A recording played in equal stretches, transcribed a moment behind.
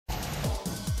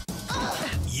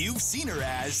You've seen her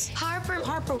as Harper.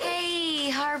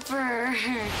 Hey, Harper.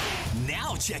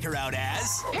 Now check her out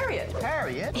as Harriet.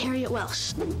 Harriet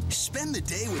Welsh. Spend the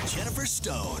day with Jennifer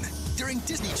Stone during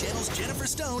Disney Channel's Jennifer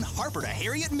Stone Harper to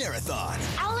Harriet Marathon.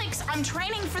 Alex, I'm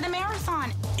training for the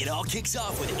marathon. It all kicks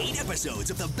off with 8 episodes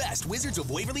of the best Wizards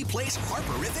of Waverly Place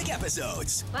Harperrific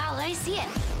episodes. Wow, let me see it.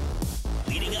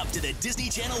 Leading up to the Disney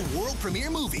Channel world premiere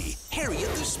movie, Harriet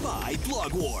the Spy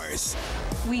Blog Wars.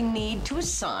 We need to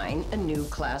assign a new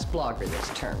class blogger this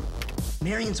term.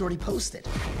 Marion's already posted.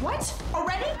 What?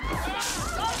 Already?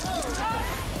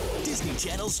 Disney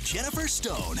Channel's Jennifer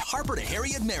Stone Harper to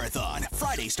Harriet Marathon,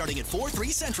 Friday starting at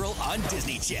 4/3 Central on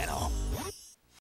Disney Channel.